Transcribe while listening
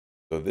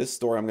So this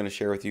story I'm going to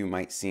share with you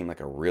might seem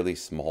like a really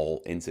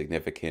small,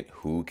 insignificant,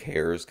 who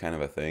cares kind of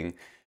a thing,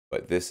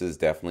 but this is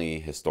definitely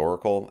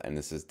historical, and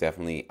this is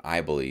definitely, I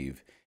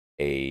believe,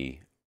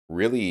 a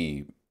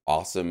really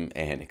awesome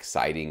and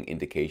exciting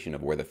indication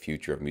of where the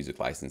future of music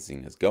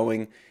licensing is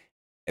going.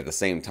 At the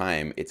same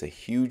time, it's a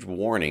huge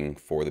warning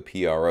for the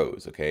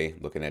PROs, okay?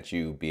 Looking at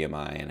you,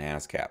 BMI and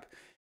ASCAP,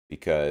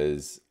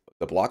 because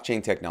the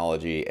blockchain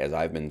technology, as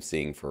I've been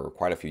seeing for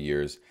quite a few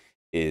years,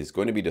 is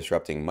going to be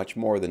disrupting much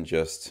more than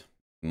just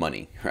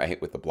money,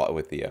 right? With the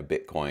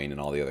Bitcoin and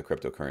all the other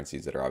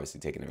cryptocurrencies that are obviously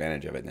taking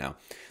advantage of it now.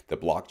 The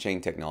blockchain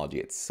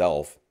technology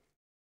itself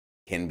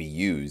can be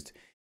used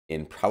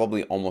in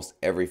probably almost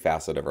every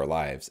facet of our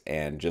lives.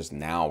 And just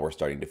now we're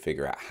starting to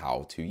figure out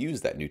how to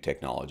use that new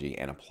technology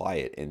and apply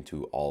it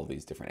into all of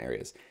these different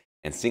areas.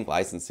 And sync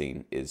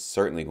licensing is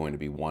certainly going to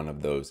be one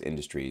of those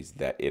industries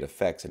that it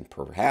affects, and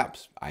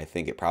perhaps I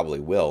think it probably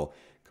will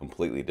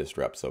completely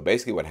disrupt. So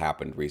basically what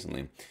happened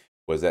recently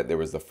was that there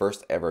was the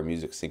first ever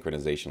music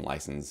synchronization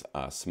license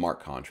smart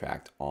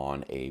contract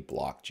on a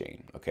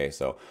blockchain. Okay,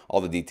 so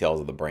all the details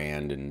of the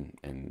brand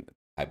and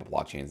type of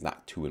blockchain is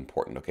not too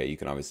important. Okay, you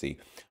can obviously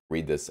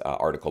read this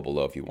article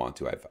below if you want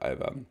to.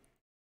 I've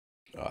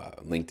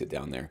linked it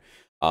down there.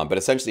 But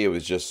essentially, it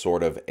was just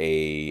sort of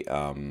it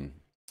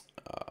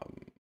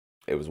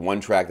was one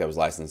track that was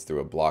licensed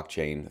through a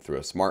blockchain, through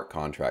a smart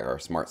contract or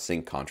a smart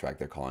sync contract,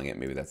 they're calling it.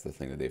 Maybe that's the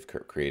thing that they've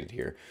created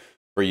here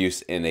for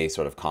use in a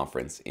sort of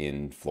conference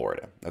in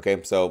Florida.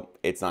 Okay, so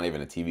it's not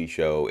even a TV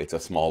show. It's a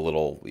small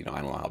little, I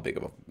don't know how big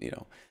of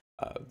a,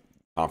 uh,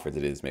 conference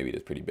it is. Maybe it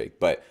is pretty big,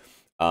 but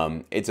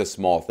it's a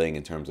small thing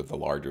in terms of the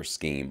larger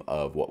scheme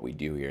of what we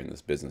do here in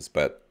this business.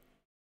 But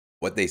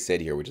what they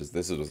said here, which is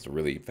this was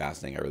really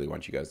fascinating. I really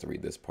want you guys to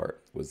read this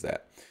part. Was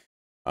that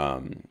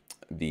um,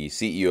 the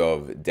CEO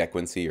of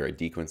Dequency or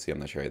Dequency, I'm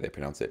not sure how they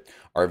pronounce it.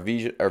 Our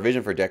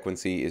vision for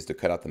Dequency is to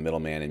cut out the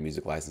middleman in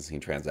music licensing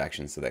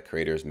transactions so that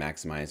creators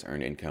maximize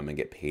earned income and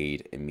get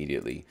paid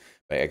immediately.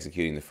 By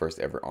executing the first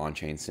ever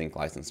on-chain sync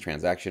license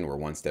transaction, we're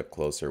one step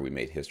closer. We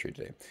made history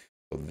today.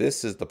 So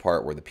this is the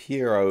part where the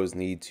PROs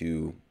need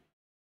to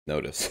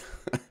notice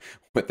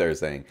what they're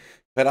saying.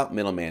 Cut out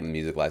middleman in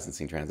music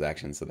licensing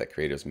transactions so that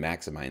creators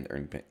maximize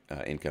earn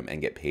income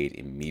and get paid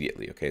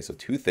immediately. Okay, so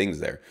two things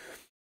there.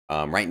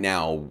 Right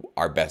now,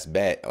 our best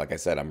bet, like I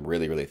said, I'm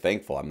really, really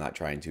thankful. I'm not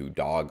trying to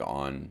dog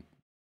on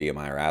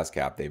BMI or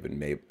ASCAP. They've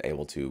been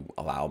able to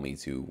allow me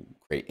to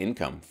create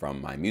income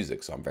from my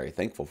music, so I'm very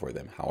thankful for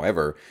them.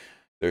 However,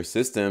 their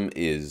system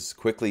is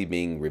quickly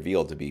being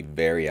revealed to be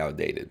very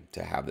outdated,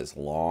 to have this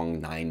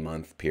long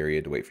 9-month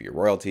period to wait for your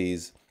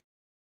royalties,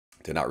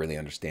 to not really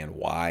understand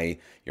why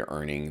you're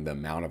earning the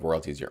amount of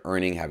royalties you're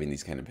earning, having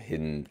these kind of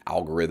hidden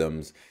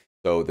algorithms.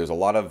 So there's a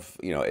lot of,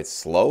 it's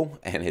slow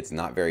and it's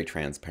not very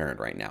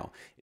transparent right now.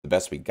 It's the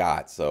best we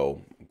got.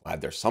 So I'm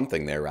glad there's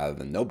something there rather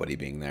than nobody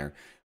being there.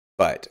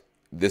 But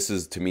this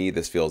is, to me,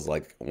 this feels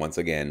like, once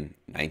again,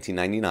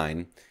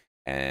 1999,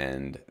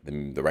 and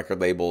the record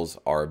labels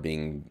are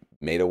being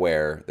made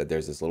aware that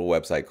there's this little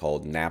website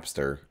called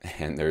Napster,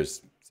 and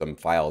there's some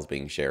files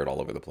being shared all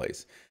over the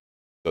place.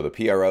 So the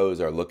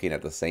PROs are looking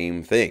at the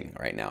same thing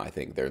right now. I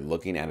think they're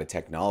looking at a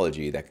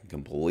technology that can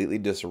completely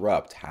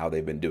disrupt how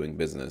they've been doing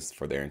business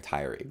for their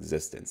entire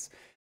existence.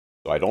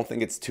 So I don't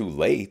think it's too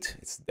late.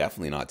 It's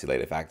definitely not too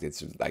late. In fact,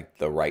 it's like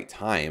the right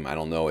time. I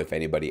don't know if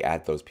anybody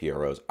at those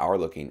PROs are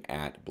looking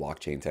at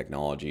blockchain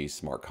technology,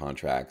 smart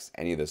contracts,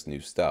 any of this new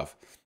stuff.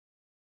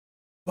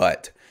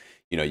 But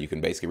you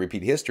can basically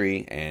repeat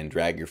history and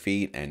drag your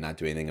feet and not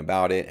do anything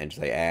about it and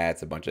just say,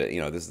 it's a bunch of,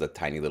 this is a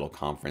tiny little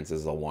conference. This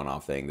is a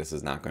one-off thing. This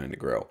is not going to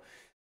grow.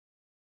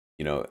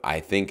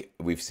 I think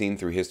we've seen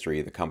through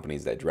history the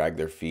companies that drag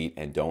their feet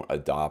and don't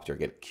adopt or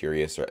get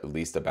curious, or at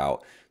least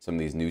about some of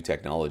these new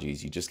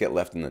technologies, you just get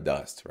left in the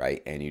dust,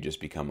 right? And you just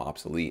become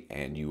obsolete,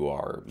 and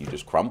you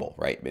just crumble,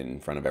 right,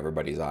 in front of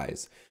everybody's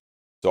eyes.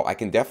 So I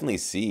can definitely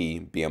see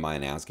BMI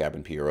and ASCAP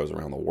and PROs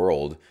around the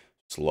world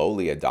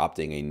slowly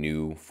adopting a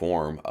new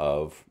form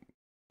of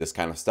this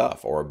kind of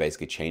stuff, or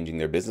basically changing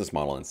their business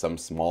model in some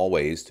small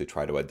ways to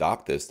try to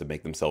adopt this to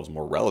make themselves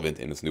more relevant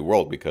in this new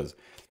world. Because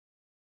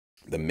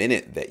the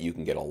minute that you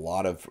can get a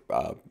lot of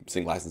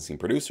sync licensing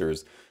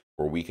producers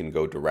where we can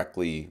go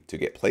directly to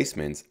get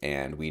placements,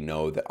 and we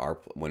know that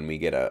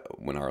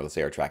when our, let's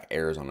say, our track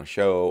airs on a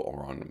show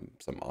or on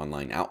some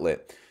online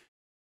outlet,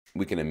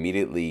 we can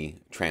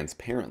immediately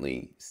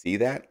transparently see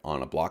that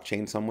on a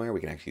blockchain somewhere. We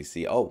can actually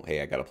see, oh,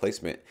 hey, I got a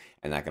placement,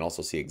 and I can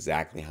also see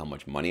exactly how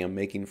much money I'm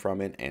making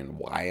from it and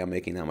why I'm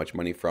making that much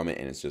money from it,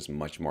 and it's just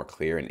much more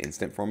clear and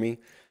instant for me.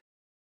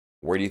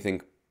 Where do you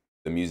think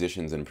the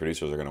musicians and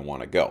producers are going to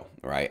want to go,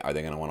 right? Are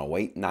they going to want to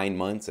wait 9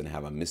 months and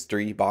have a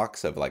mystery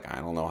box of like, I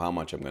don't know how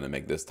much I'm going to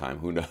make this time,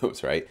 who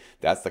knows, right?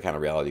 That's the kind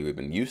of reality we've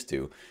been used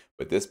to.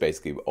 But this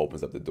basically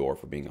opens up the door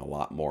for being a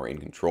lot more in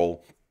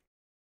control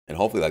And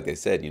hopefully, like they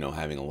said,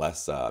 having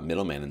less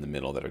middlemen in the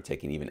middle that are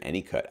taking even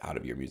any cut out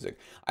of your music.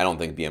 I don't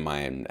think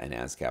BMI and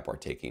ASCAP are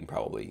taking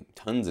probably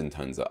tons and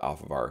tons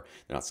off of our,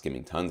 they're not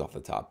skimming tons off the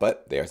top,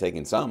 but they are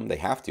taking some. They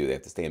have to. They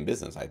have to stay in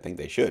business. I think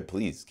they should.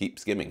 Please keep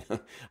skimming.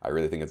 I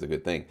really think it's a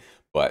good thing.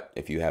 But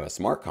if you have a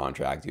smart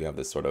contract, you have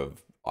this sort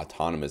of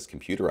autonomous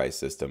computerized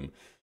system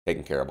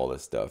taking care of all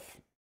this stuff.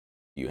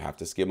 You have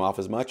to skim off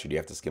as much, or do you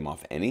have to skim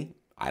off any?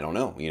 I don't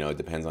know. It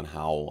depends on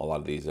how a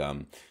lot of these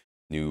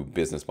new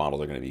business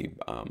models are going to be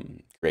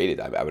created.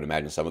 I would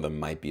imagine some of them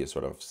might be a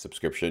sort of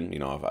subscription,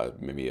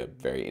 maybe a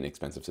very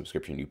inexpensive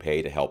subscription you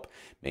pay to help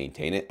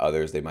maintain it.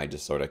 Others, they might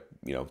just sort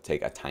of,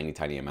 take a tiny,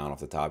 tiny amount off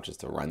the top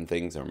just to run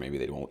things, or maybe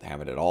they won't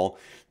have it at all.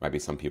 There might be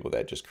some people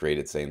that just create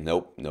it saying,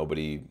 nope,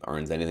 nobody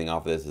earns anything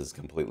off of this. This is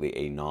completely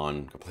a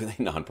completely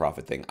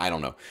non-profit thing. I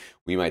don't know.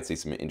 We might see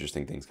some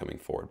interesting things coming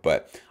forward.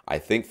 But I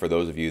think for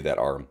those of you that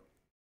are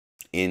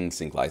in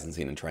sync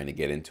licensing and trying to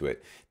get into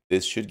it,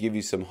 this should give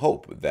you some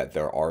hope that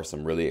there are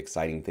some really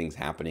exciting things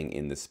happening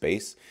in this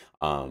space.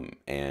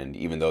 And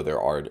even though there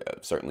are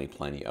certainly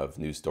plenty of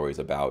news stories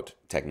about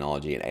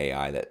technology and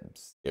AI that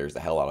scares the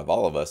hell out of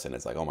all of us, and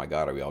it's like, oh my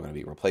God, are we all going to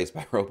be replaced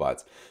by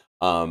robots?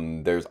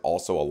 There's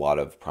also a lot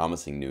of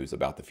promising news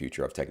about the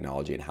future of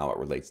technology and how it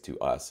relates to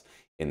us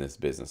in this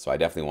business. So I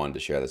definitely wanted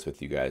to share this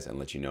with you guys and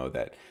let you know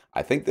that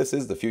I think this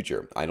is the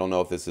future. I don't know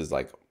if this is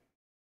like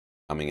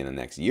coming in the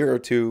next year or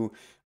two,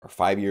 or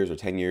 5 years or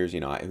 10 years,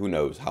 who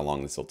knows how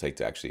long this will take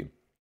to actually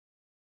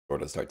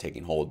sort of start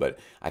taking hold. But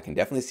I can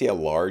definitely see a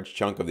large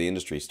chunk of the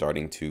industry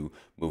starting to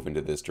move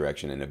into this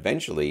direction. And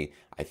eventually,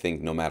 I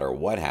think no matter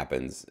what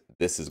happens,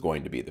 this is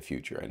going to be the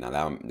future. And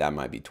now that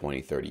might be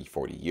 20, 30,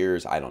 40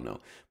 years. I don't know.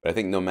 But I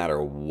think no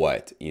matter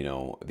what,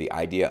 the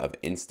idea of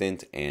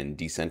instant and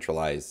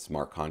decentralized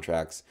smart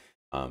contracts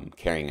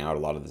carrying out a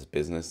lot of this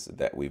business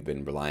that we've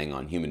been relying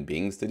on human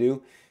beings to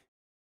do,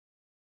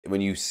 when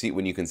you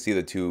can see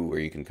the two, or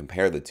you can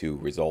compare the two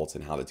results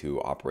and how the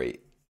two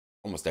operate,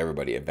 almost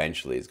everybody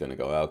eventually is going to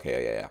go,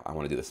 okay, yeah, I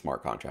want to do the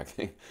smart contract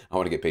thing. I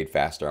want to get paid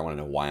faster. I want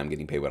to know why I'm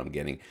getting paid what I'm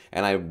getting.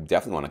 And I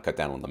definitely want to cut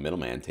down on the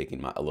middleman,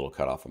 taking a little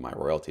cut off of my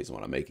royalties and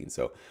what I'm making.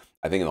 So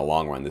I think in the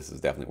long run, this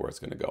is definitely where it's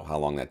going to go. How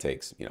long that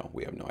takes,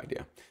 we have no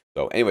idea.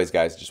 So anyways,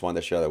 guys, just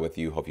wanted to share that with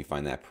you. Hope you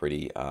find that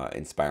pretty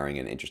inspiring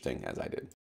and interesting, as I did.